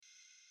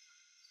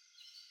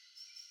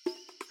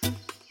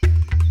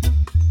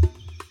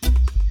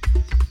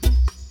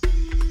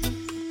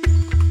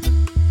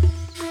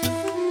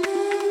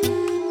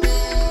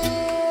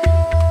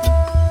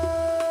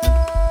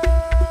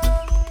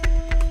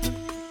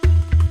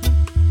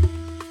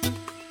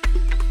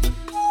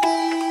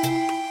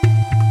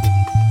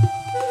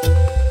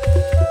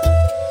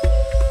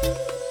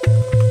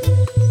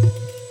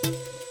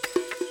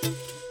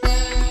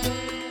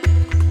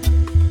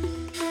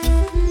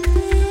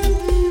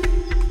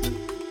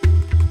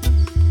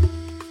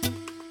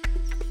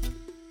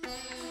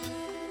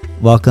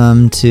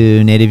Welcome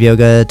to Native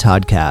Yoga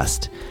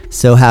Toddcast.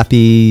 So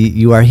happy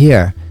you are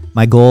here.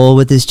 My goal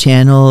with this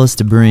channel is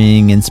to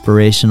bring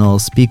inspirational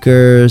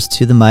speakers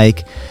to the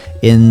mic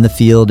in the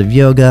field of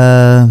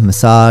yoga,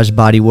 massage,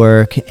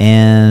 bodywork,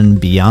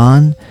 and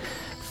beyond.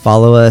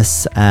 Follow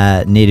us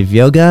at Native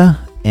Yoga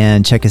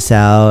and check us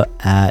out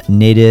at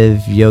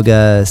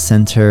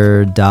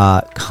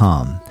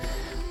nativeyogacenter.com.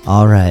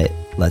 All right,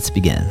 let's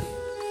begin.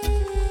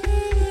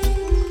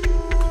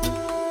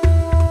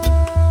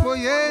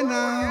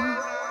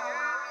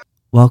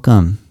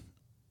 Welcome.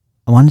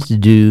 I wanted to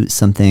do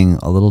something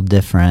a little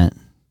different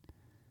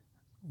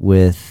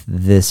with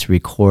this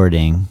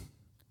recording.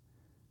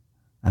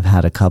 I've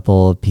had a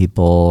couple of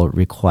people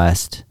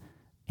request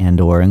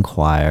and or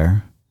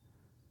inquire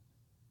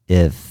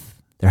if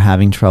they're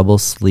having trouble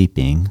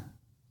sleeping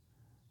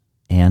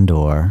and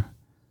or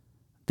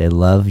they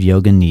love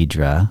Yoga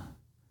Nidra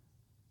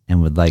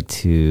and would like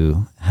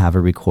to have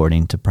a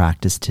recording to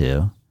practice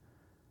to,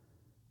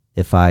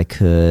 if I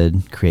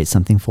could create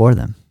something for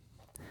them.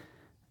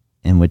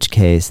 In which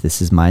case, this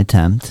is my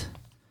attempt.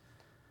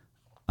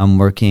 I'm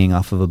working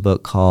off of a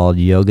book called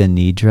Yoga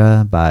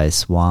Nidra by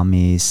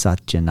Swami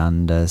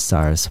Satyananda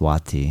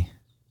Saraswati.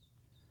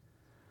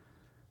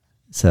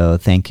 So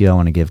thank you. I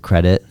want to give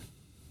credit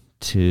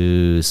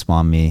to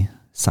Swami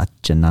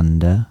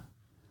Satyananda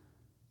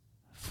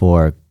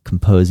for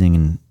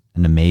composing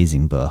an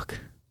amazing book.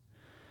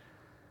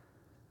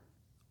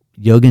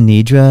 Yoga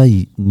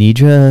Nidra,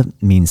 Nidra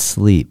means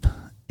sleep.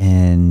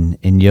 And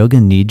in Yoga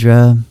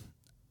Nidra,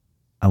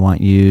 I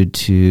want you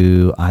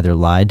to either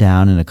lie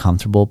down in a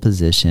comfortable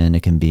position.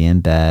 It can be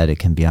in bed. It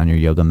can be on your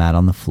yoga mat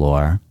on the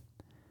floor.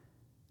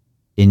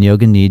 In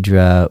Yoga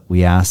Nidra,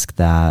 we ask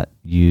that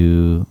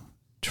you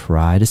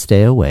try to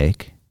stay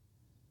awake,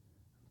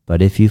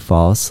 but if you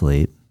fall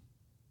asleep,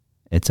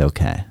 it's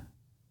okay.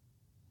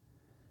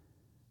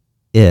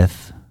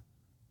 If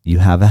you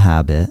have a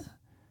habit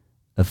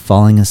of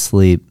falling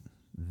asleep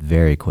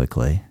very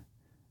quickly,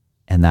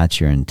 and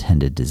that's your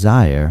intended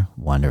desire,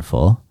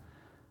 wonderful.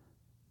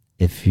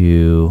 If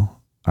you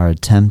are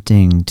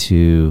attempting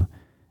to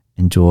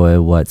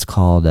enjoy what's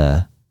called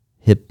a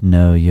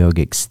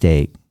hypno-yogic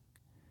state,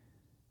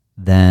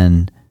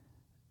 then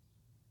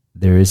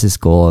there is this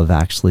goal of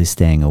actually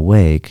staying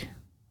awake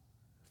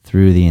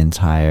through the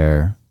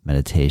entire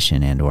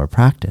meditation and or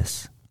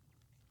practice.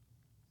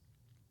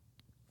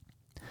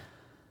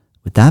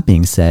 With that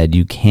being said,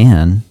 you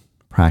can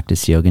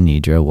practice Yoga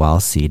Nidra while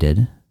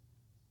seated,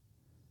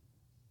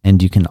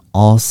 and you can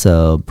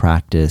also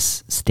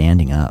practice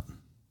standing up.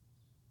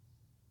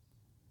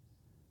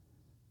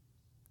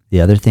 The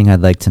other thing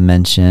I'd like to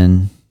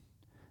mention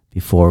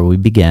before we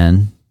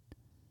begin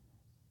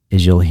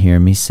is you'll hear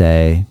me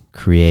say,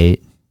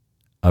 create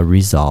a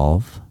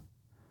resolve.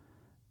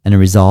 And a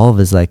resolve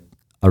is like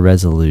a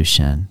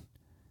resolution.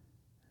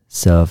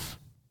 So if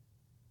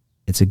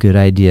it's a good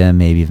idea,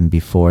 maybe even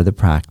before the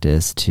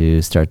practice,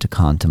 to start to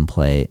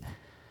contemplate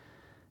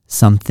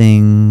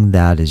something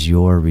that is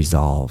your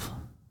resolve.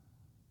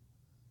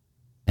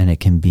 And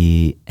it can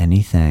be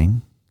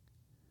anything.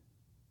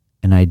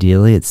 And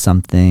ideally, it's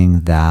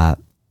something that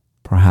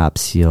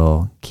perhaps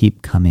you'll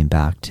keep coming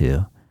back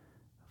to.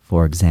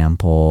 For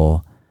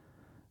example,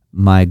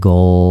 my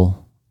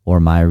goal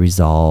or my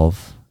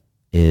resolve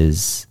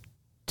is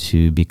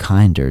to be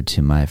kinder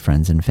to my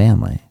friends and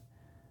family.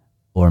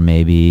 Or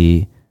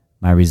maybe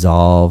my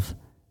resolve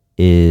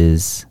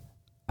is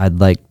I'd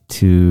like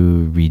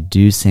to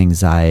reduce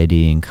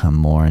anxiety and come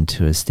more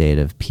into a state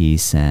of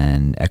peace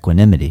and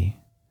equanimity.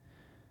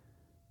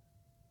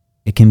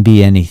 It can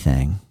be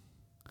anything.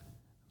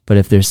 But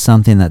if there's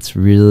something that's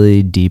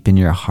really deep in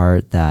your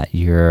heart that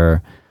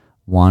you're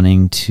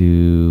wanting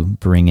to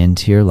bring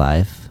into your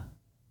life,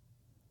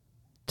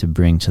 to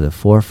bring to the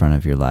forefront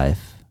of your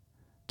life,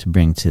 to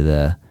bring to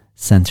the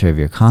center of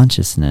your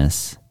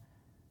consciousness,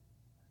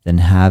 then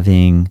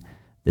having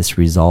this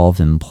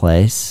resolve in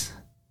place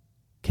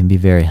can be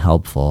very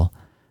helpful.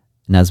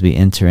 And as we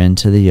enter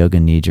into the Yoga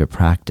Nidra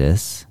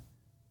practice,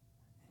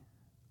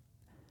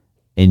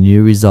 a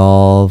new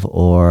resolve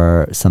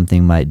or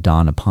something might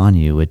dawn upon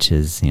you, which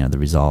is, the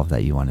resolve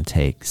that you want to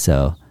take.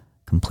 So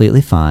completely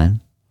fine,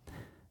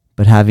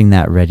 but having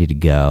that ready to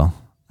go,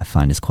 I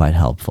find is quite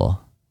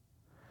helpful.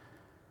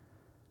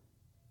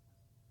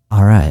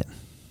 All right,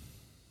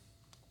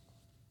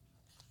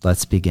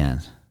 let's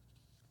begin.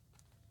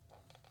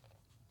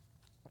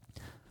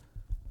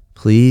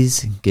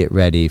 Please get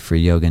ready for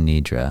Yoga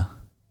Nidra.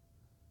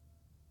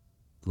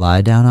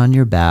 Lie down on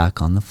your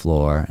back on the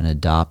floor and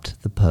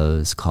adopt the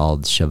pose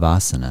called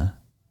Shavasana.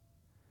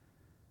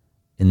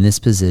 In this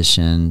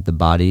position, the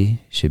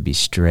body should be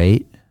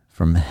straight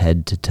from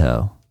head to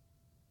toe,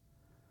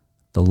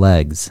 the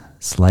legs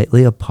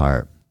slightly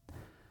apart,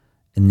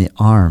 and the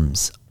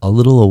arms a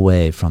little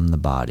away from the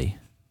body,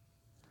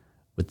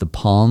 with the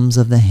palms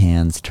of the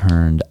hands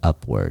turned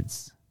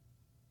upwards.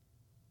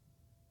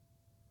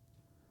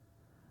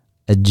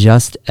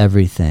 Adjust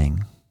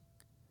everything,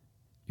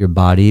 your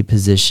body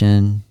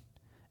position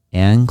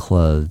and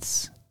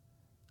clothes,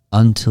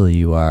 until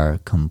you are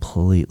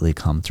completely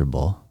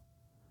comfortable.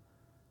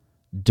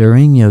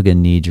 During Yoga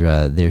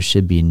Nidra, there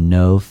should be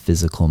no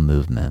physical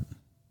movement.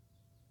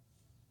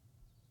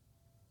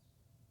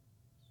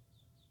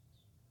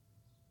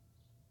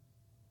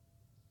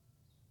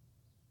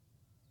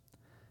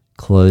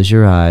 Close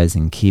your eyes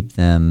and keep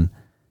them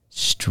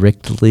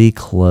strictly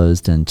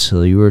closed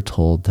until you are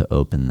told to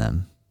open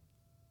them.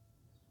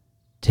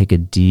 Take a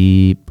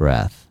deep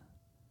breath.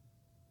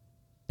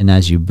 And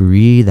as you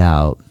breathe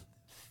out,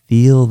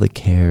 feel the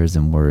cares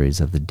and worries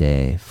of the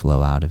day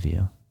flow out of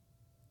you.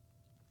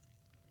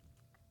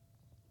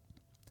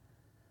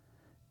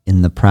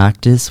 In the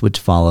practice which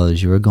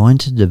follows, you are going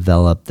to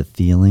develop the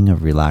feeling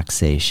of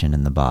relaxation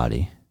in the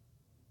body.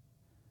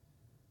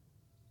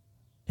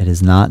 It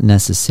is not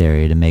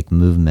necessary to make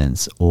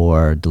movements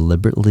or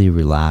deliberately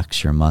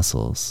relax your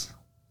muscles.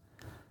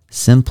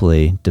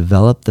 Simply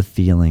develop the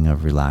feeling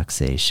of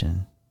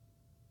relaxation.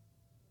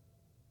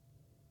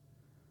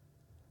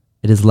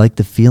 It is like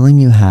the feeling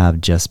you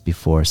have just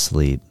before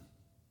sleep.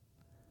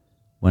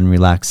 When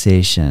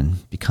relaxation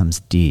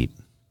becomes deep,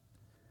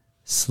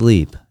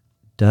 sleep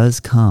does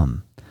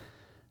come,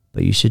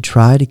 but you should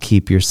try to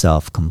keep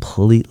yourself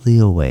completely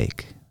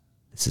awake.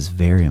 This is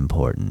very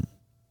important.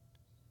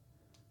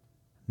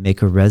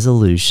 Make a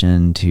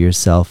resolution to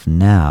yourself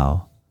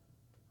now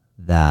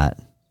that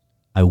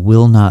I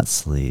will not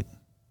sleep.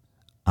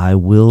 I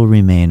will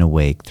remain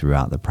awake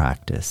throughout the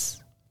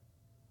practice.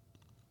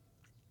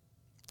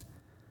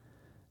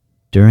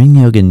 During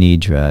Yoga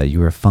Nidra,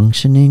 you are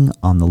functioning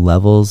on the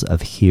levels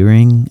of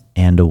hearing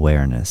and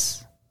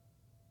awareness.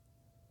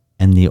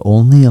 And the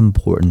only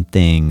important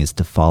thing is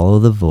to follow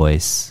the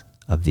voice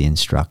of the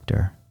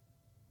instructor.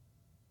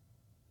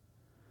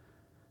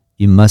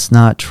 You must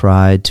not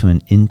try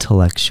to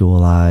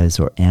intellectualize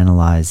or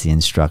analyze the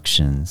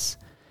instructions,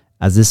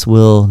 as this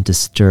will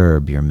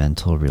disturb your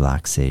mental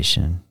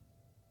relaxation.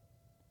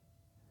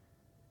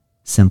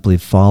 Simply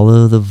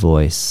follow the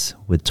voice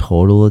with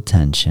total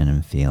attention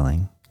and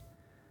feeling.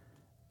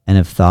 And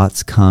if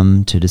thoughts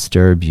come to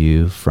disturb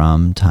you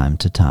from time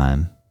to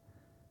time,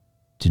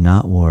 do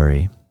not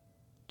worry.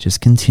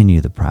 Just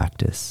continue the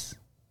practice.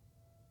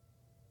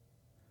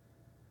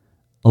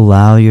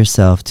 Allow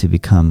yourself to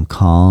become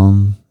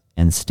calm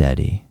and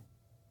steady.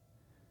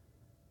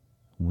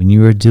 When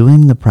you are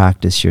doing the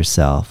practice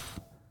yourself,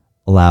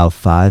 allow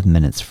 5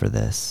 minutes for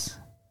this.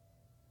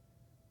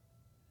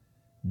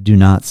 Do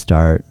not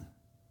start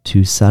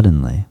too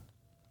suddenly.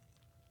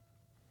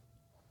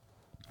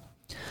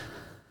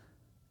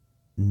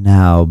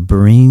 Now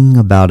bring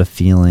about a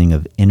feeling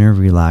of inner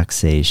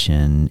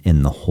relaxation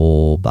in the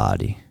whole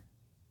body.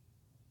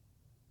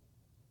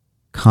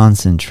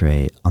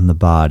 Concentrate on the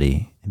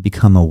body and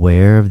become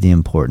aware of the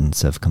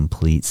importance of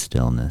complete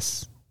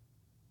stillness.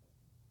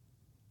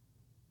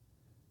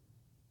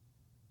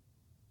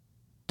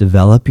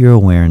 Develop your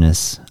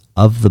awareness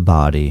of the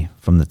body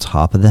from the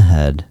top of the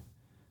head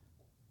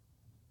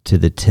to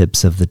the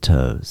tips of the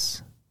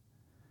toes,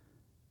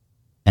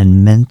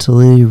 and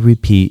mentally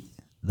repeat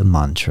the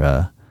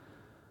mantra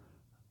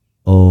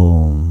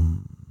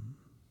Om.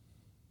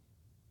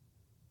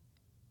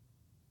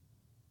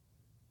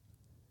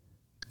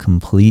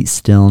 Complete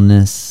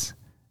stillness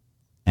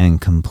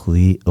and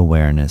complete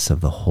awareness of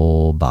the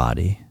whole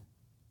body.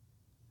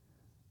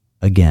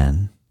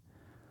 Again,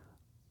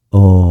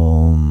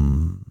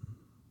 Om.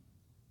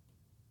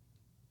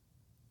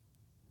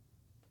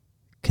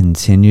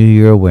 Continue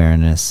your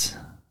awareness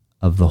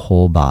of the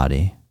whole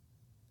body.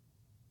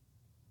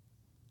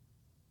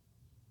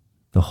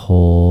 The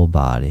whole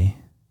body.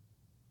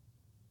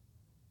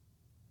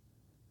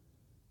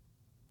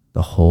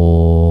 The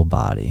whole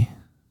body.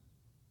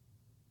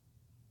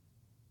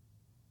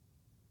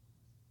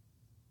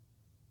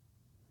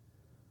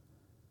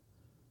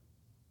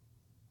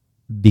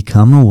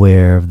 Become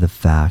aware of the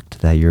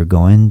fact that you're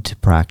going to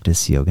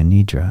practice Yoga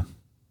Nidra.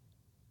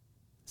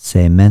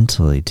 Say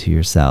mentally to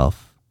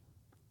yourself,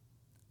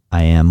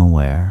 I am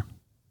aware.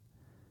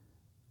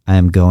 I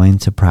am going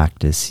to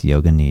practice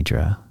Yoga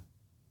Nidra.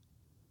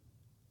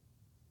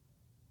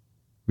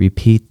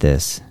 Repeat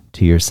this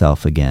to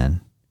yourself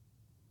again.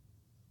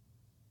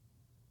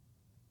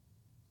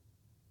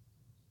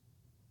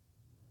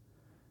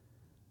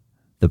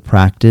 The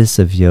practice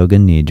of Yoga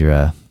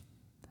Nidra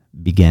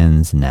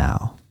begins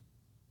now.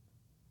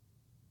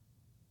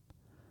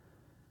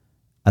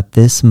 At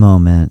this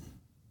moment,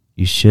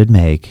 you should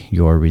make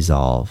your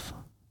resolve.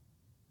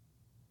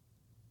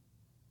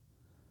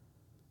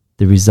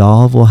 The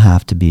resolve will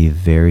have to be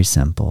very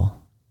simple.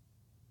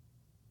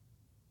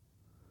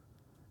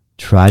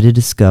 Try to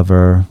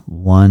discover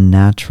one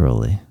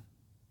naturally.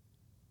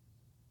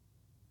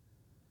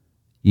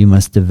 You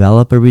must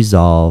develop a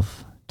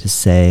resolve to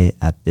say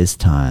at this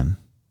time.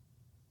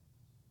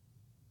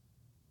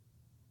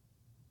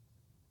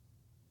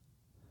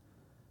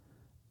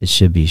 It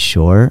should be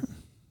short,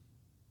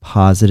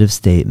 positive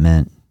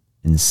statement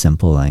in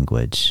simple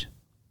language,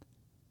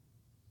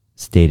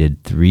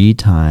 stated 3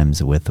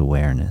 times with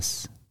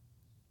awareness.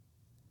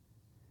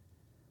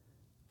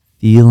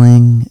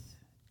 Feeling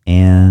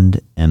and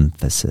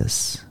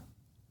emphasis.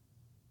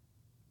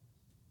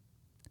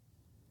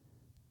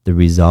 The the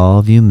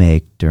resolve you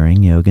make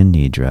during Yoga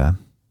Nidra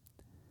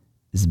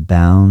is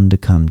bound to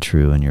come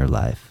true in your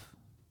life.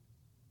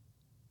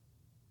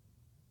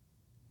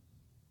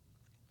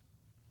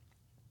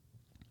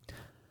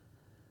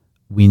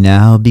 We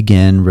now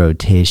begin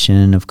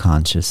rotation of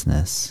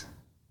consciousness.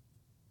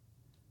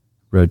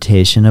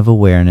 Rotation of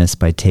awareness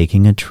by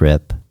taking a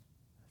trip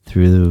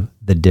through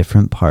the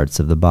different parts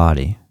of the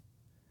body.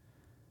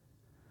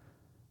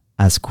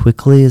 As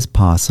quickly as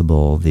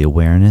possible, the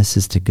awareness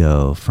is to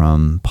go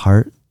from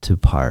part to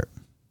part.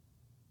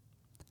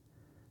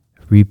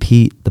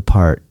 Repeat the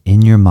part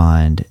in your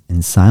mind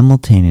and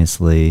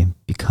simultaneously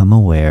become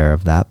aware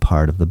of that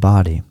part of the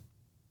body.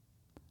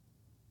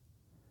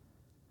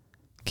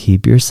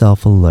 Keep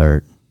yourself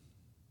alert,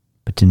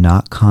 but do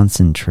not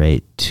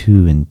concentrate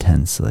too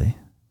intensely.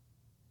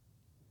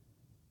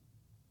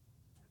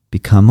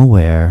 Become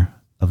aware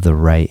of the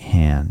right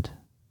hand.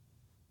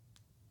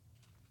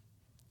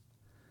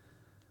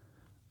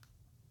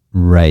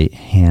 Right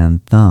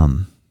hand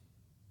thumb.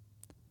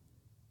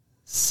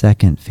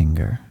 Second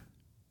finger.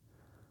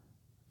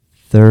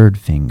 Third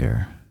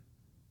finger.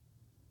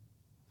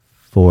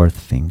 Fourth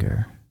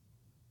finger.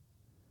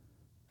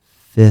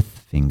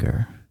 Fifth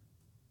finger.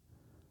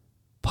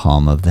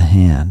 Palm of the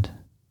hand.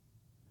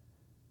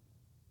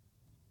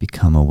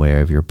 Become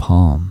aware of your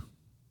palm.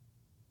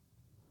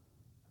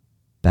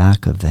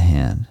 Back of the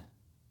hand.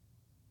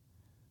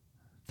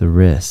 The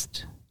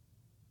wrist.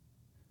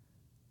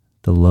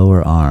 The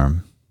lower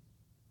arm.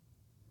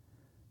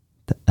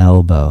 The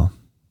elbow.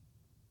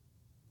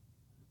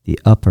 The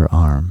upper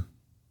arm.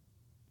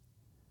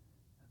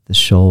 The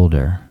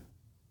shoulder.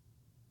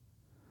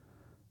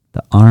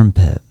 The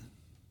armpit.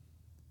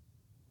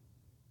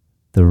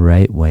 The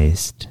right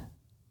waist.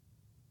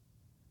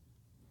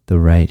 The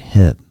right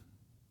hip.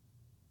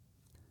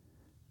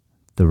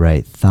 The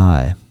right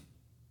thigh.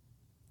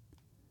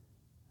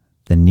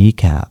 The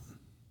kneecap.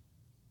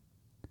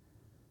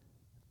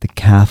 The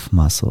calf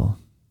muscle.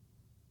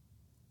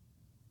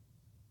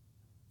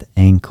 The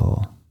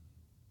ankle.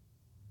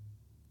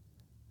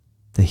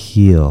 The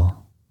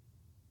heel.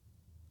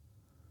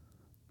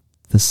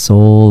 The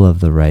sole of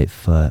the right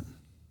foot.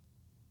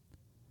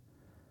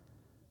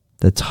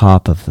 The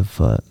top of the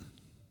foot.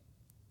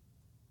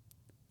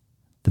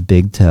 The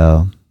big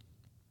toe.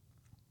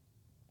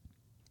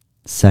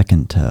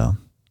 Second toe.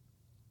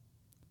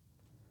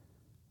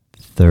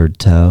 Third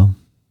toe.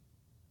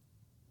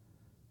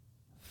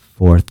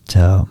 Fourth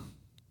toe.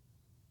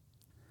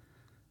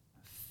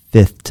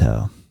 Fifth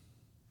toe.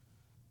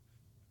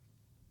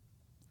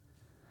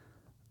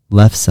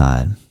 Left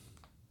side.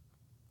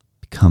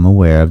 Become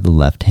aware of the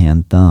left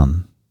hand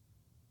thumb.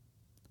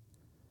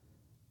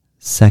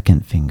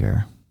 Second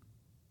finger.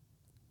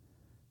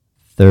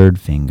 Third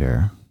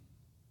finger.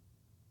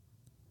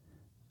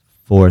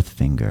 Fourth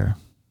finger.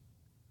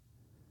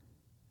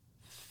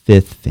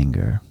 Fifth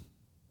finger.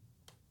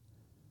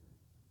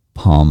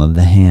 Palm of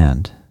the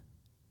hand.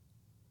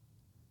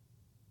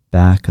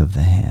 Back of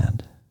the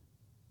hand.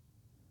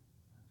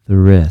 The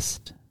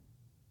wrist.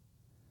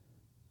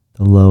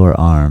 The lower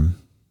arm.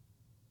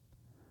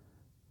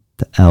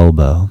 The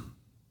elbow.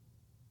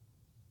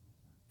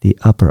 The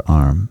upper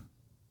arm.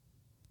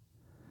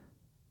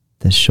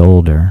 The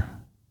shoulder.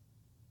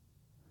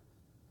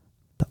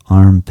 The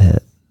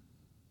armpit.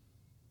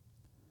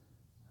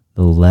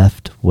 The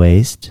left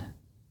waist.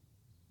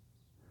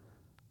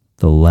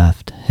 The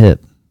left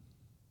hip.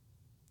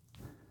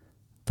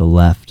 The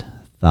left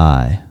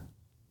thigh.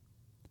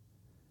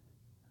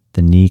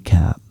 The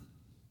kneecap.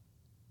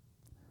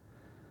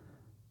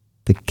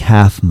 The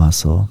calf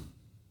muscle.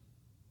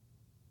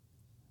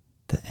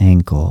 The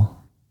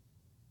ankle.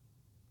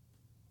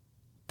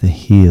 The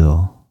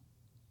heel.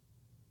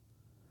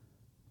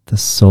 The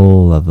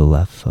sole of the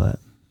left foot.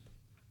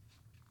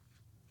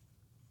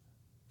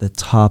 The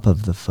top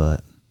of the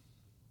foot.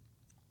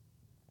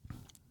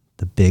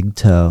 The big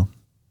toe.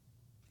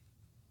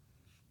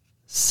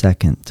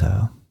 Second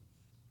toe.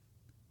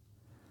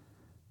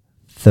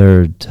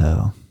 Third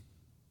toe.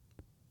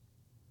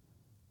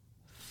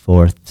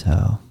 Fourth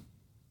toe.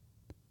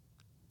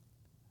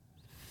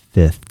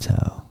 Fifth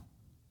toe.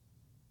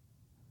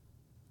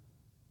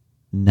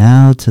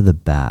 Now to the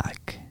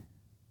back.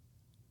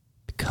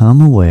 Become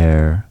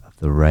aware of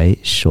the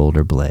right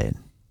shoulder blade.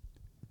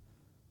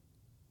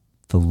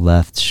 The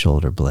left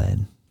shoulder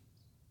blade.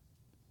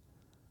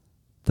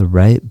 The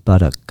right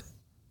buttock.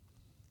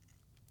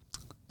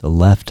 The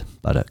left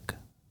buttock.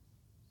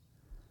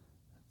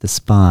 The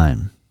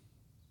spine.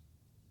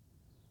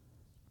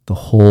 The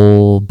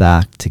whole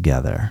back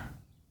together.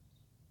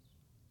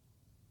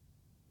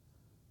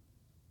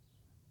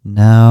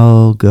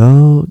 Now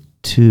go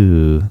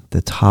to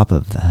the top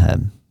of the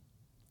head.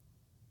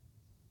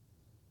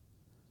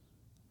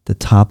 The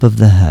top of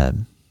the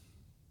head.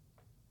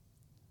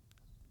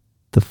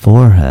 The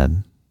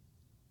forehead.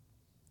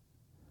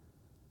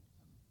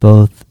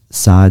 Both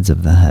sides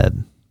of the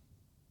head.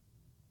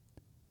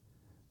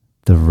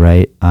 The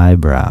right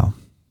eyebrow.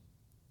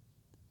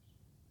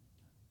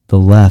 The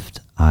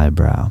left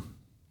eyebrow.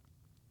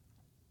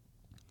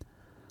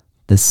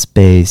 The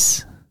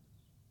space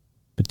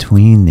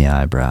between the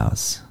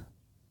eyebrows,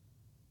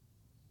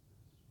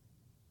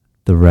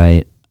 the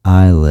right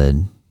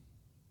eyelid,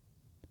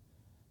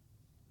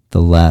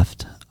 the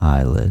left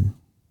eyelid,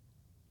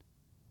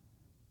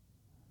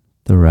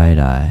 the right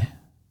eye,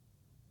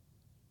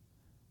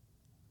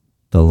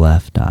 the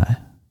left eye,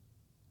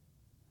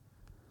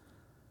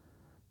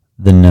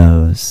 the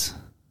nose,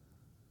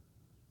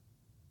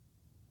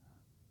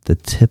 the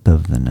tip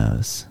of the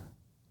nose,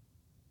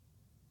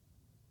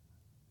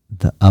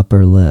 the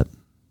upper lip,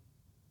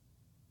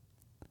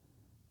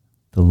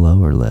 the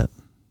lower lip,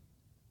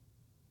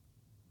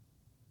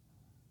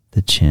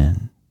 the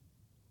chin,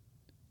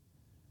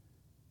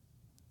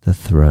 the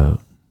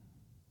throat,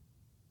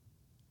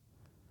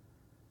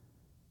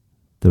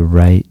 the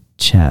right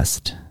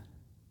chest,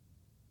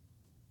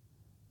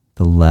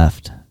 the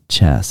left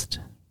chest,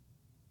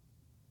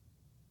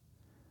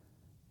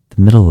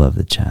 the middle of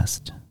the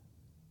chest,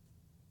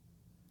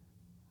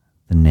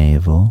 the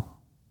navel,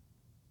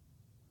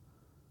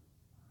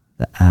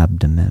 the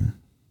abdomen,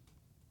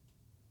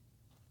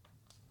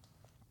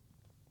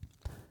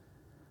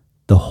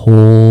 the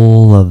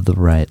whole of the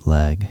right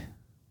leg,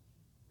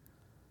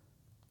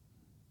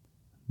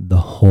 the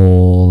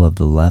whole of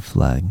the left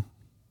leg,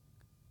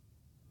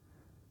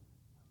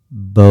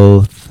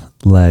 both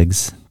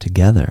legs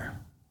together,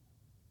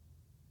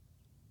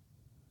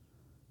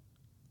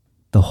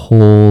 the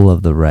whole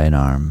of the right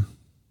arm,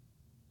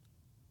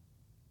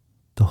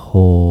 the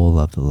whole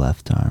of the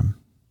left arm,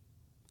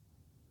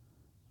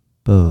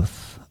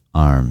 both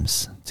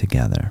arms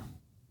together,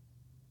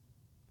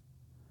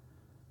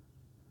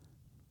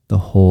 the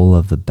whole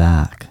of the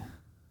back,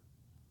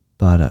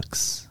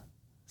 buttocks,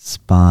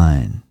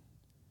 spine,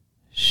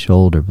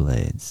 shoulder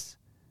blades,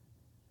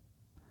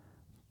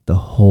 the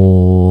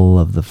whole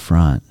of the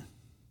front,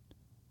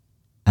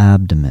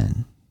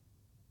 abdomen,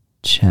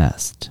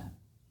 chest,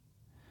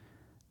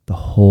 the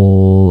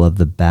whole of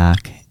the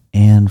back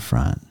and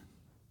front,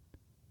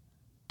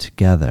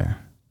 together,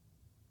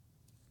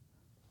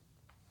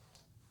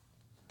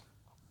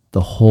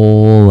 the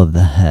whole of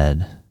the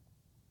head,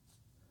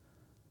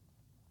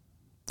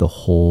 the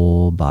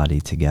whole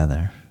body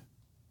together,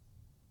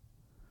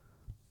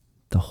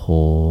 the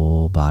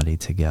whole body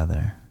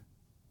together,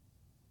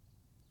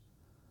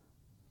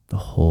 the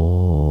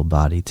whole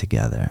body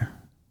together.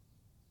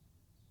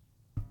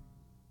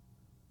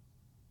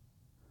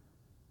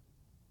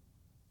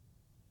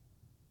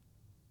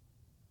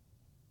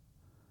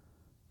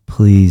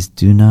 Please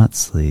do not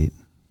sleep.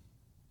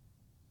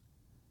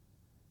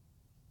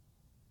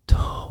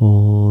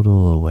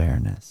 Total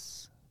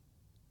awareness.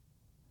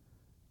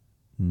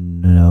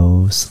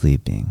 No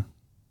sleeping.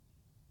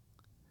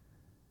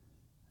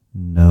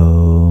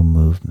 No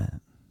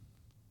movement.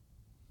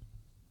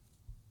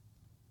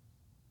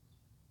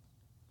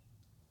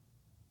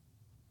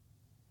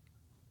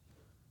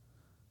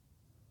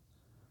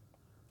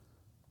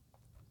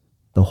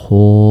 The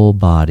whole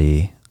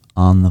body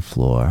on the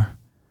floor.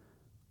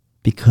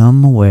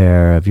 Become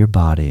aware of your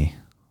body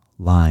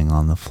lying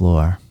on the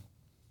floor.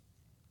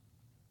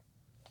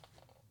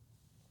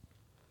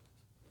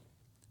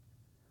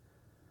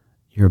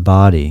 Your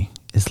body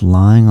is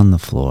lying on the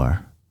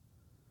floor.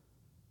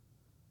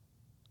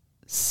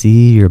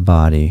 See your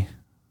body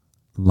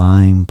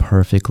lying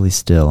perfectly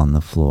still on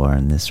the floor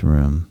in this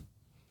room.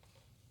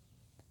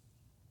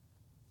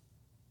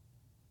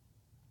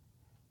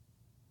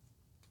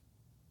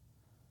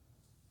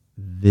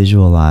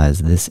 Visualize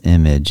this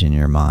image in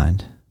your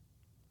mind.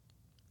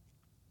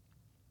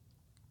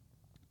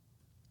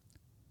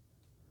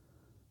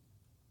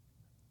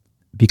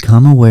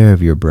 Become aware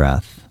of your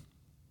breath.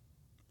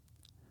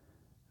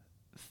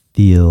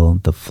 Feel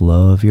the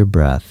flow of your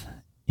breath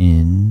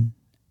in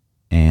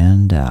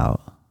and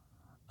out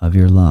of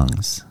your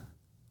lungs.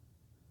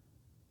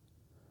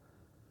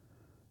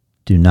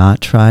 Do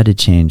not try to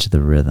change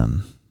the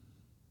rhythm.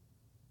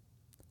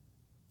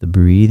 The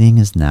breathing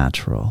is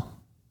natural,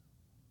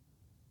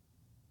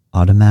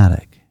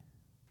 automatic.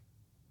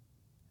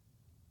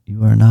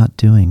 You are not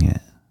doing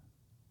it.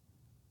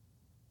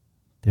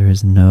 There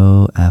is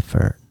no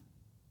effort.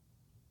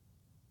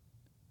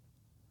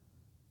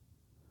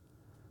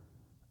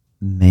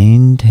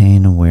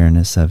 Maintain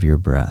awareness of your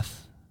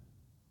breath.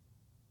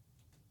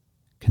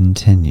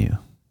 Continue.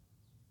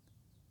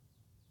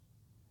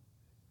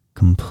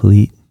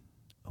 Complete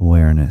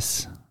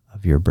awareness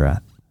of your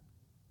breath.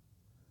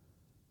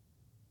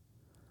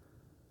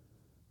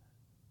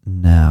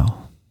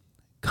 Now,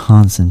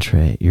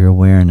 concentrate your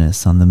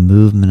awareness on the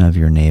movement of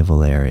your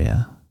navel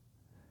area.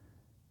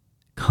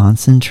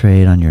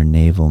 Concentrate on your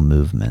navel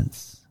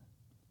movements.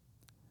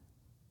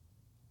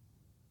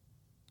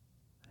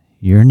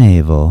 Your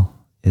navel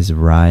is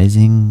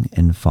rising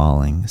and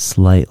falling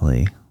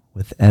slightly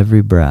with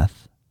every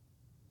breath.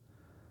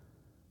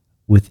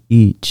 With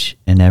each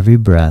and every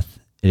breath,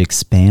 it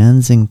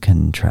expands and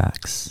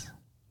contracts.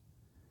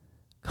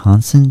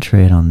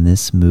 Concentrate on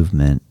this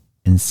movement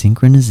in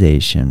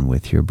synchronization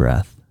with your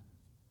breath.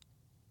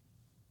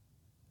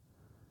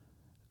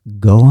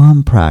 Go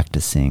on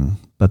practicing,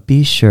 but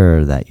be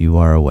sure that you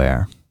are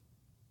aware.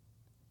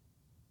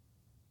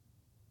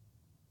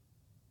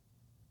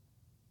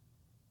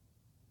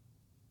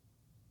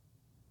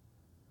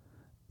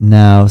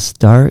 Now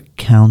start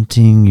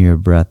counting your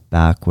breath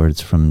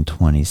backwards from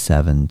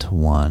 27 to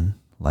 1,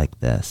 like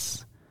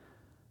this.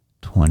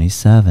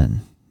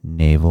 27,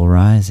 navel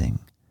rising.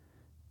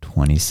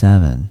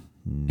 27,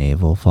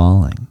 navel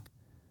falling.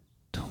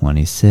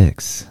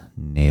 26,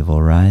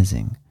 navel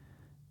rising.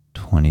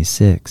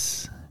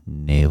 26,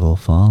 navel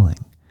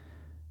falling.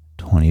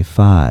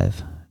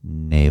 25,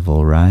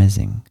 navel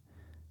rising.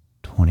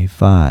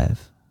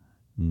 25,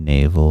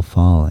 navel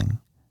falling.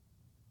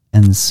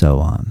 And so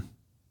on.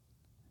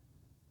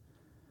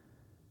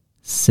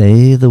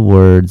 Say the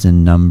words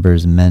and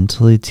numbers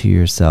mentally to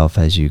yourself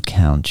as you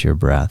count your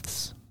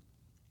breaths.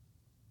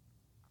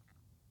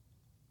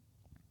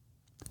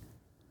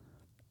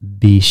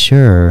 Be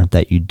sure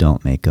that you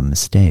don't make a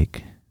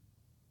mistake.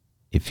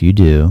 If you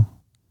do,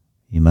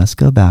 you must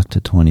go back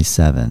to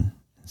 27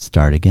 and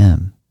start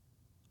again.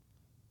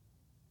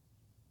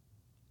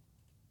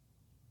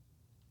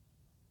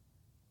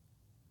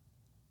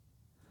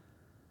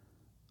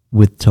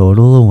 With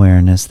total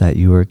awareness that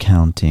you are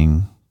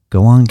counting,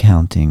 go on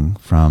counting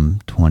from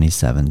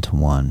 27 to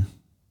 1.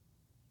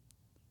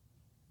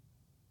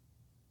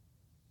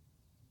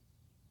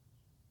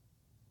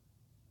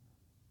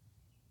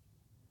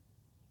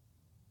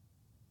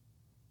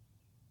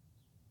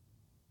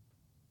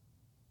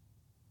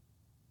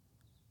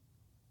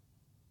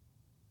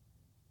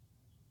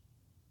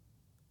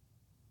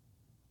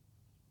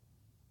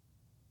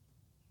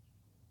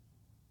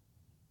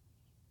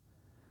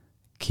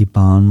 Keep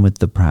on with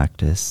the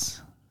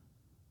practice.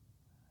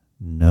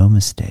 No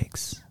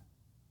mistakes.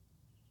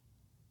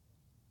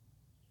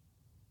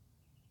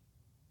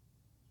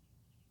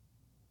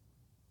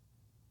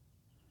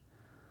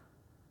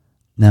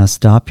 Now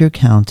stop your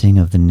counting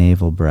of the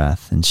navel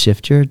breath and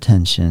shift your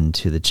attention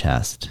to the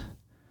chest.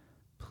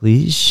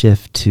 Please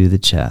shift to the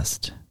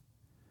chest.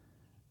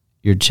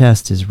 Your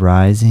chest is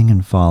rising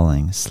and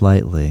falling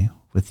slightly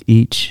with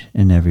each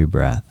and every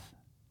breath.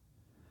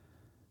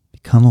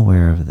 Become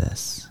aware of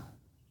this.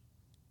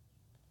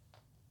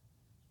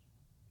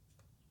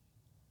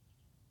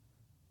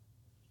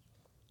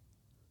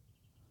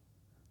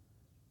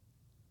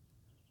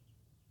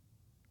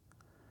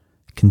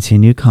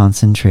 Continue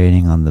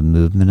concentrating on the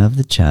movement of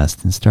the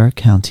chest and start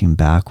counting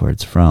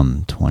backwards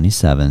from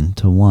 27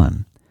 to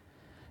 1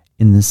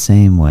 in the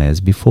same way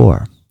as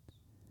before.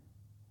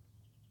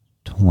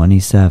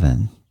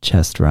 27,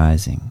 chest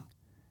rising.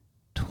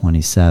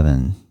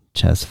 27,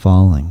 chest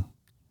falling.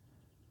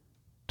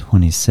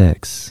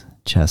 26,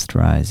 chest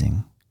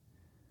rising.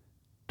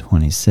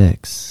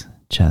 26,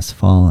 chest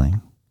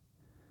falling.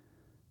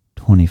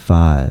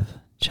 25,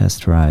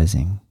 chest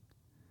rising.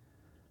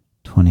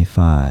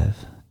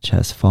 25,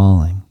 chest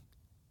falling,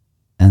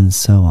 and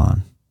so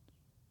on.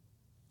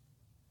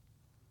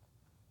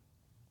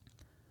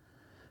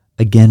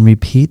 Again,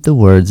 repeat the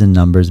words and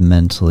numbers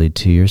mentally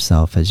to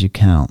yourself as you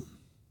count.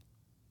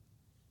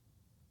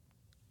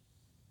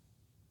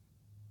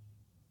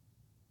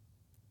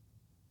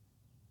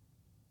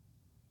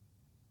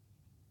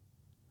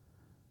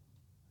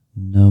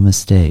 No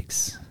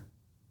mistakes.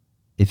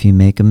 If you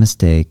make a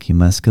mistake, you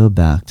must go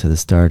back to the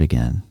start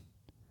again,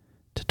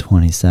 to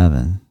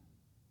 27.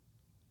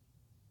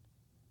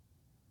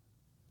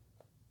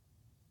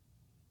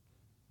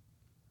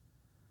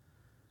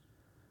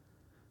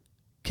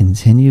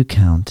 Continue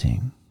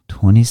counting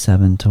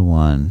 27 to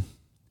 1.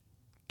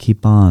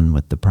 Keep on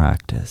with the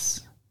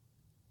practice.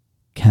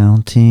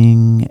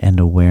 Counting and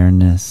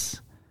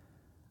awareness,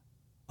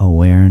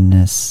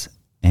 awareness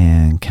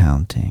and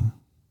counting.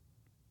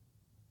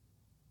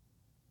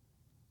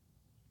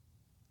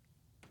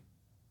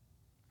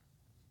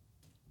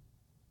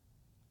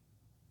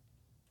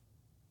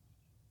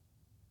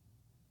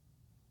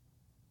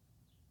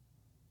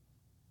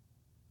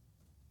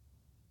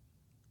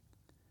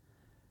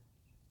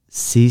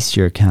 Cease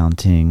your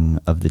counting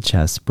of the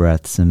chest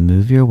breaths and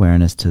move your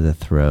awareness to the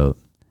throat.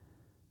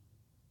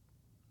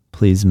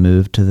 Please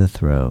move to the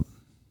throat.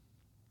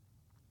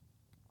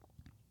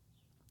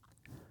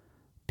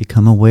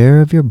 Become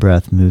aware of your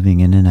breath moving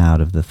in and out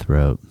of the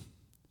throat.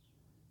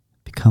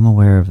 Become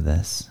aware of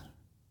this.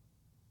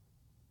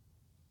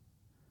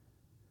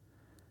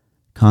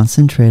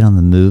 Concentrate on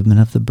the movement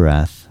of the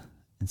breath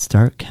and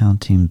start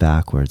counting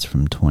backwards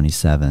from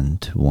 27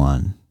 to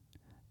 1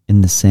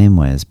 in the same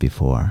way as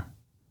before.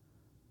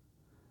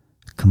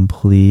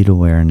 Complete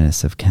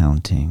awareness of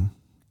counting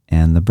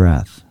and the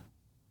breath.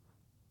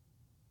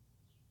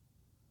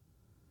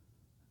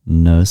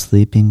 No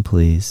sleeping,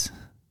 please.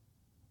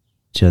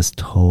 Just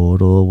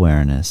total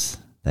awareness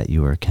that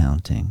you are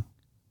counting.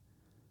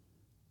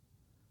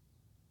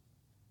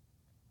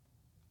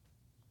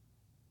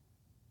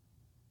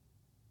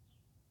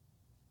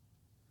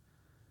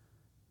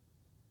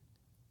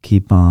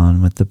 Keep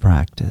on with the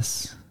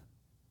practice.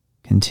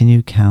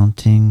 Continue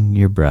counting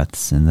your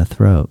breaths in the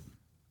throat.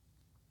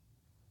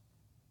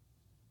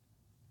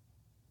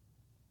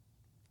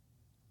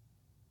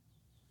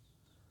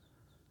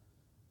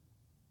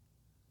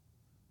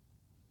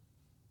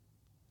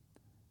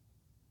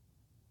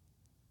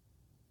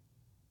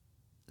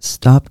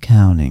 Stop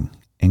counting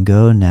And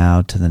go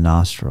now to the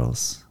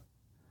nostrils.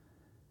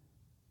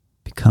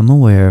 Become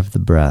aware of the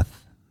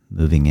breath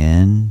moving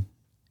in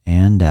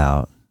and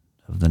out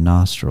of the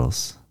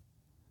nostrils.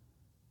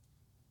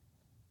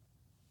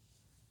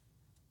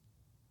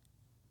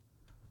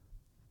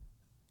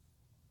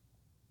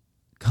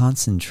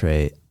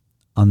 Concentrate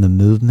on the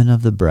movement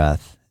of the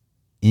breath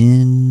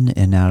in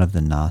and out of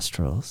the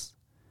nostrils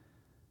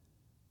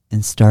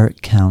and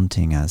start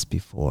counting as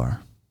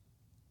before.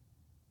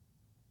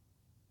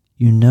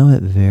 You know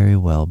it very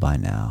well by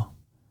now.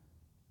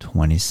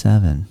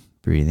 27,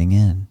 breathing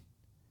in.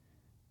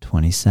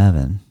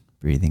 27,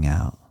 breathing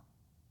out.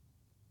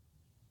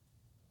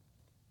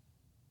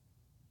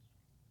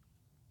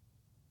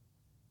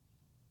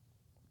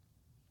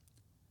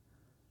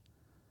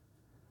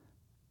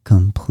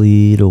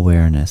 Complete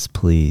awareness,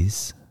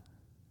 please.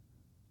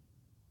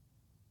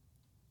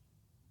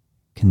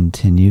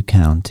 Continue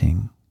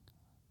counting.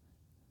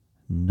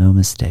 No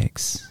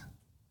mistakes.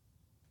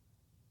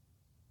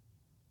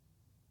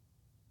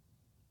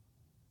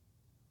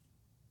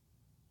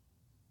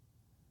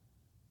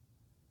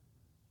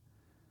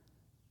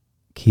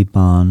 Keep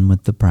on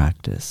with the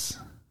practice.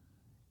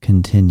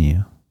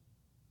 Continue.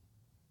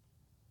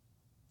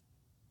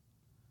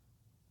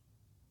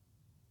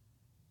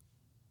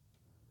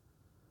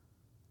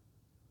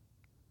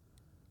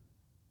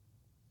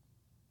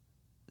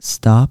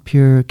 Stop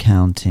your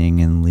counting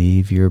and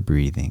leave your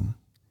breathing.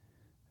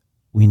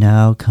 We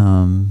now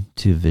come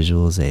to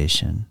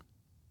visualization.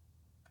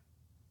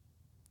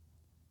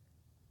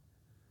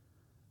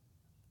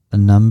 A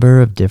number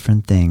of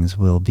different things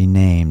will be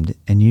named,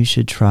 and you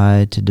should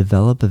try to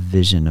develop a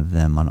vision of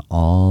them on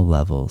all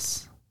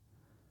levels.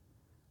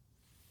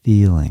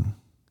 Feeling,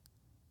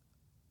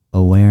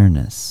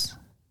 awareness,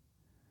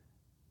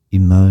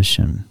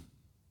 emotion,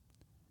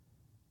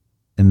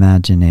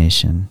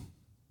 imagination,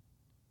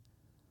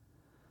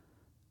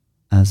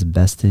 as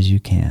best as you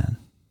can.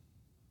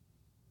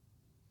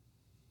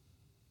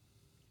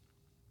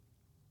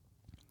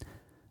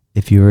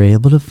 If you are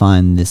able to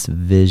find this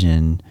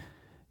vision,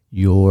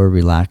 your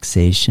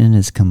relaxation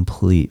is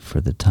complete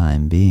for the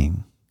time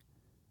being.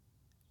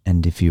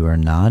 And if you are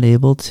not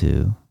able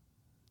to,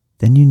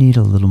 then you need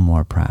a little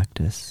more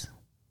practice.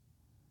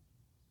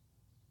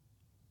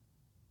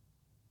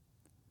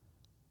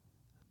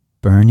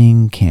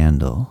 Burning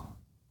candle.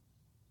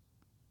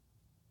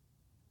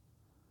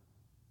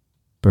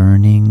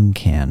 Burning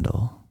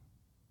candle.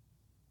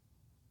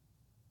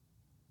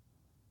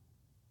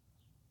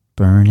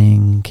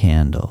 Burning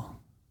candle.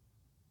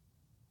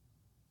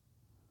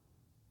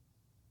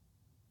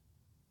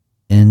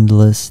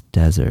 Endless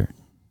desert.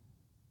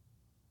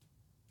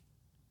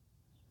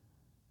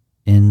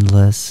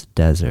 Endless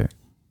desert.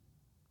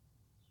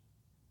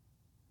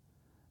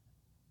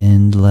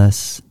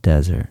 Endless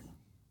desert.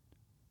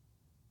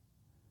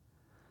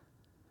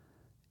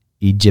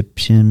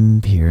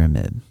 Egyptian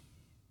pyramid.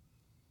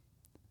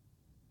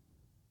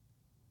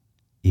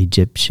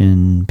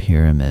 Egyptian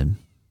pyramid.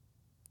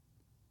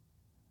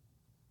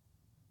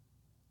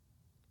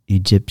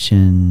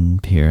 Egyptian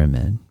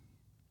pyramid.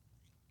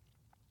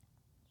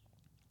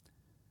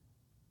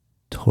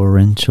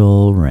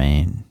 Torrential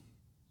rain.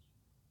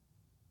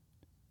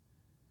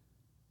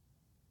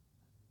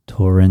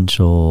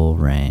 Torrential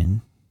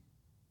rain.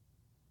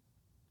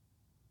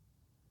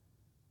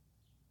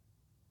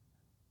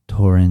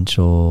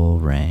 Torrential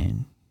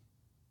rain.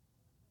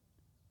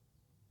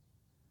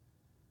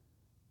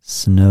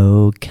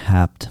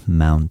 Snow-capped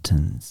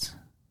mountains.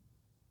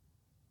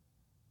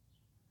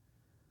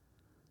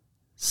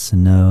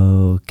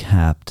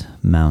 Snow-capped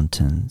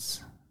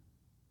mountains.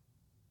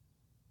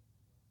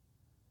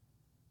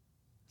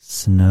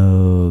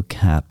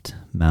 Snow-capped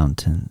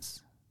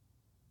mountains.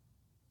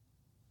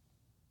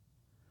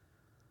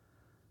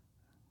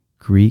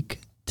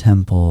 Greek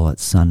temple at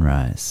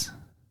sunrise.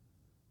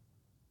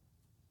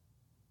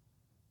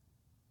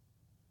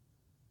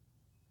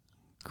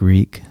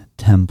 Greek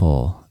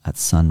temple at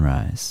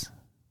sunrise.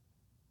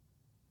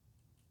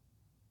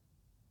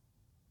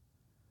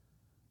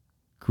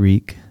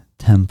 Greek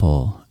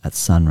temple at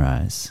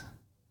sunrise.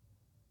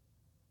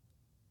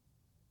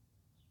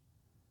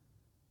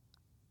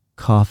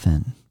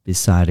 Coffin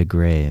beside a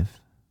grave.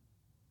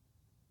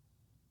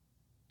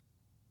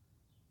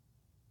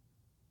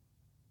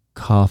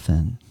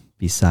 Coffin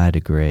beside a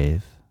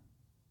grave.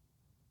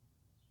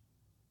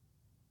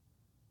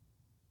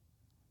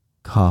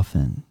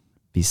 Coffin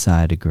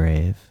beside a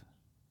grave.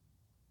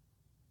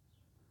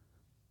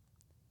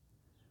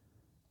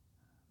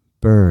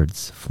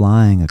 Birds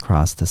flying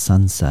across the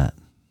sunset.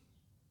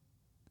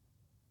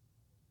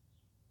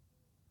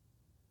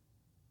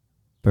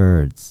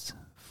 Birds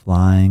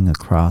flying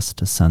across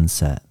the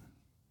sunset.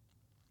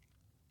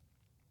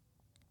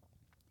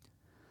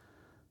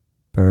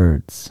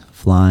 Birds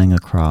flying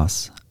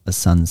across a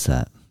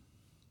sunset.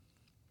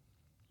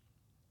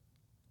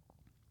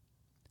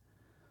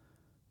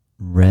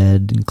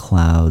 Red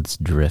clouds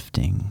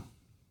drifting.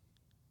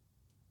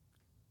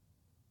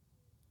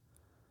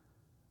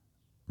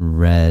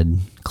 Red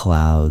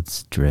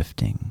clouds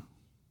drifting.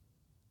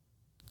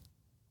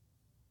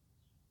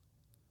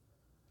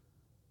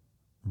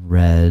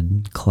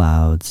 red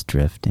clouds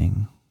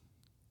drifting.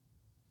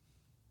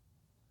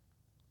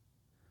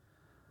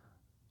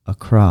 A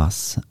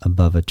cross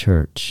above a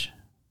church.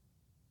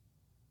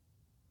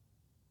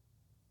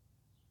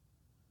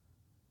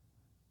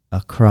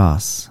 A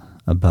cross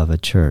above a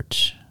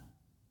church.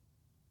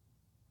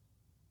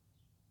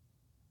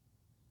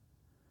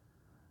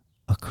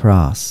 A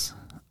cross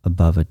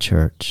above a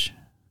church.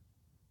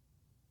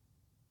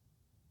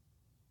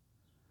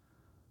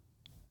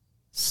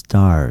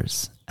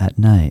 Stars at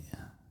night.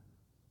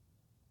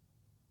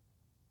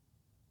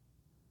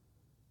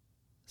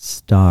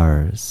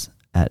 Stars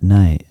at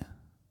night.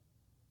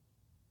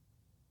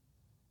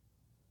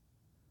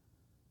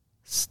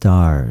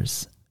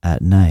 Stars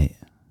at night.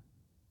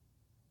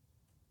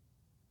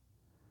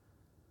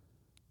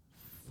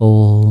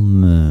 Full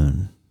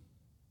moon.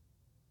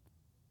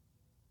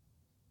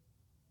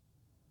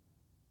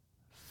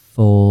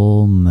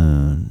 Full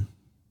moon.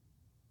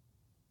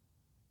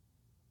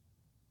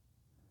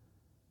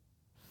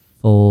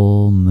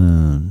 Full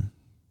moon.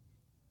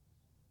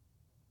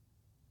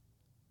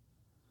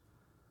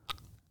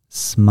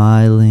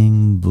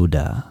 Smiling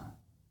Buddha.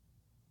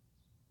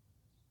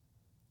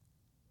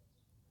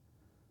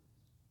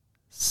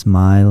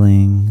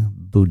 Smiling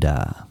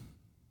Buddha.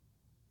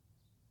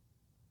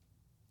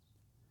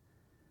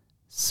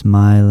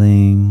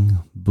 Smiling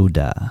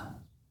Buddha.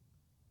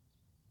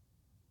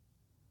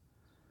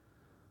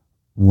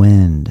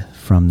 Wind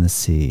from the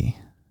sea.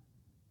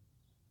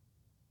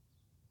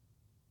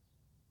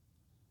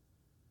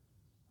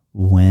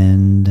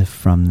 Wind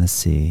from the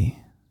sea.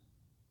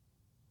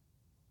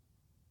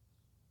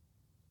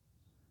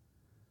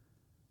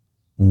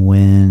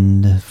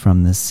 Wind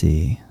from the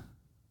sea.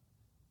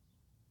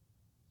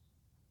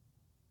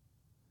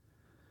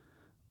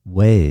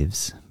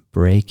 Waves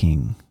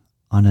breaking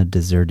on a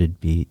deserted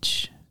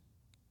beach.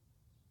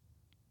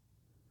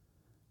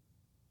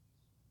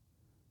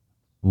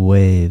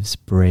 Waves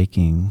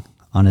breaking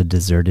on a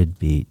deserted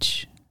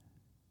beach.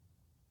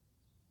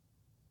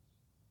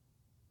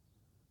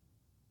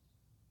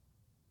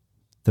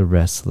 The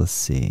restless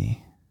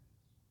sea.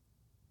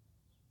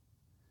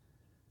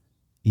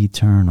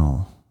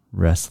 Eternal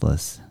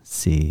restless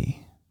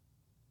sea.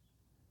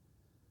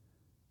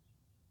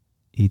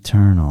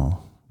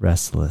 Eternal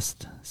restless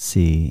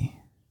sea.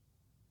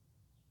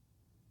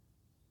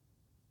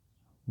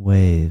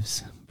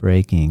 Waves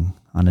breaking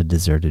on a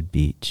deserted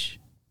beach.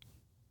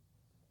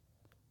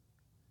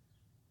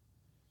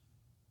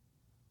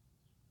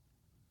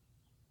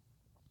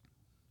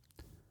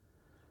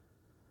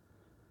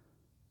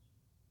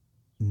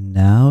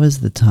 Now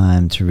is the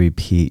time to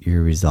repeat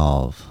your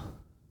resolve.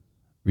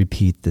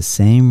 Repeat the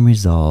same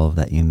resolve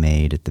that you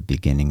made at the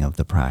beginning of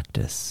the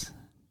practice.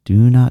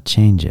 Do not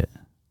change it.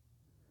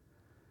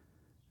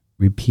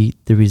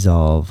 Repeat the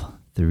resolve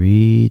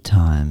 3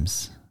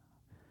 times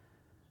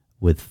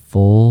with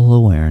full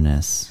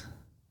awareness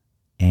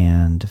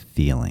and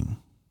feeling.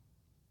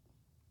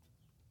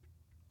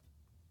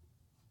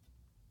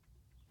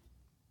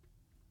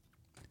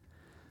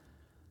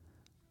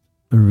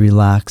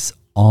 Relax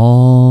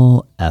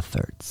all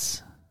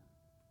efforts.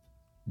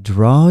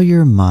 Draw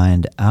your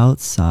mind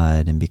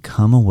outside and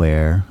become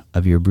aware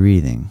of your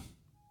breathing.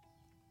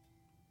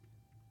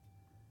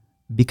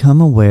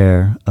 Become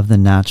aware of the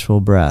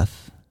natural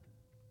breath.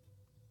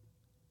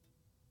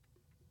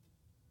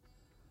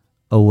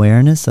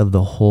 Awareness of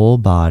the whole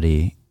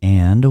body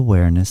and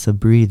awareness of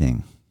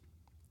breathing.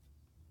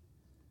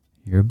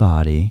 Your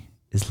body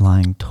is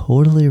lying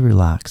totally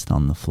relaxed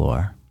on the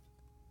floor.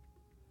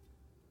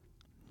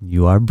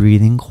 You are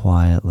breathing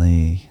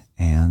quietly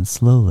and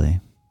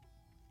slowly.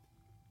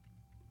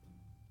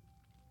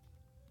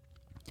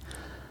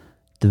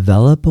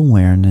 Develop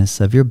awareness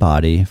of your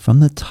body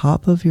from the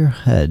top of your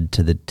head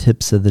to the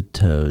tips of the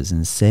toes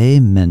and say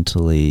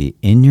mentally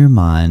in your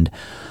mind,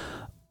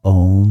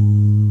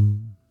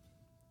 Om.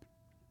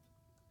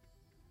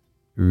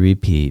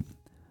 Repeat,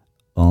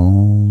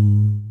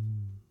 Om,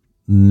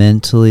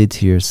 mentally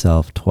to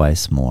yourself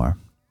twice more.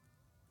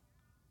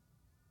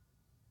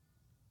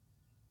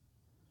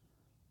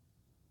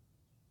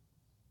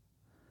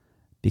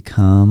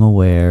 Become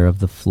aware of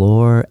the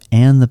floor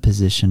and the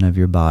position of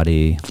your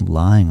body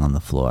lying on the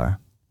floor.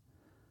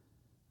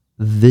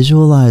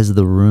 Visualize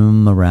the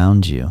room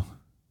around you.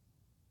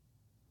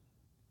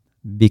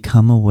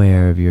 Become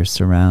aware of your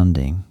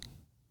surrounding.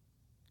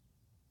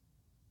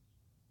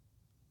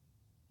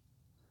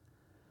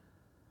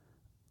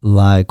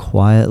 Lie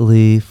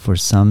quietly for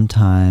some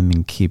time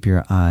and keep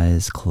your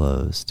eyes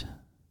closed.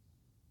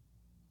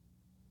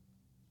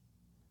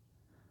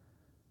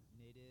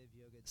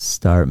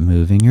 Start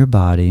moving your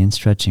body and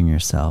stretching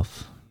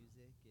yourself.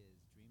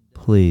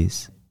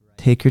 Please,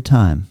 take your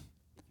time.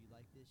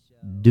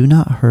 Do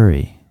not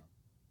hurry.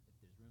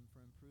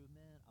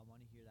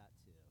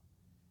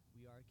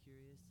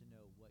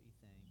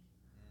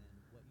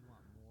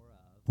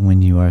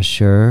 When you are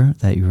sure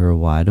that you are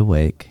wide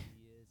awake,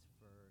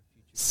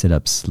 sit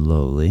up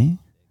slowly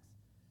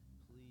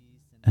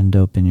and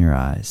open your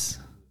eyes.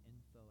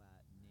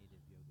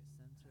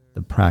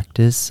 The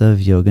practice of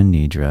Yoga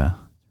Nidra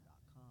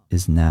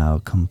is now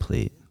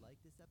complete.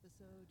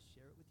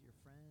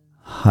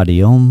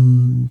 Hari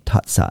Om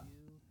Tat Sat.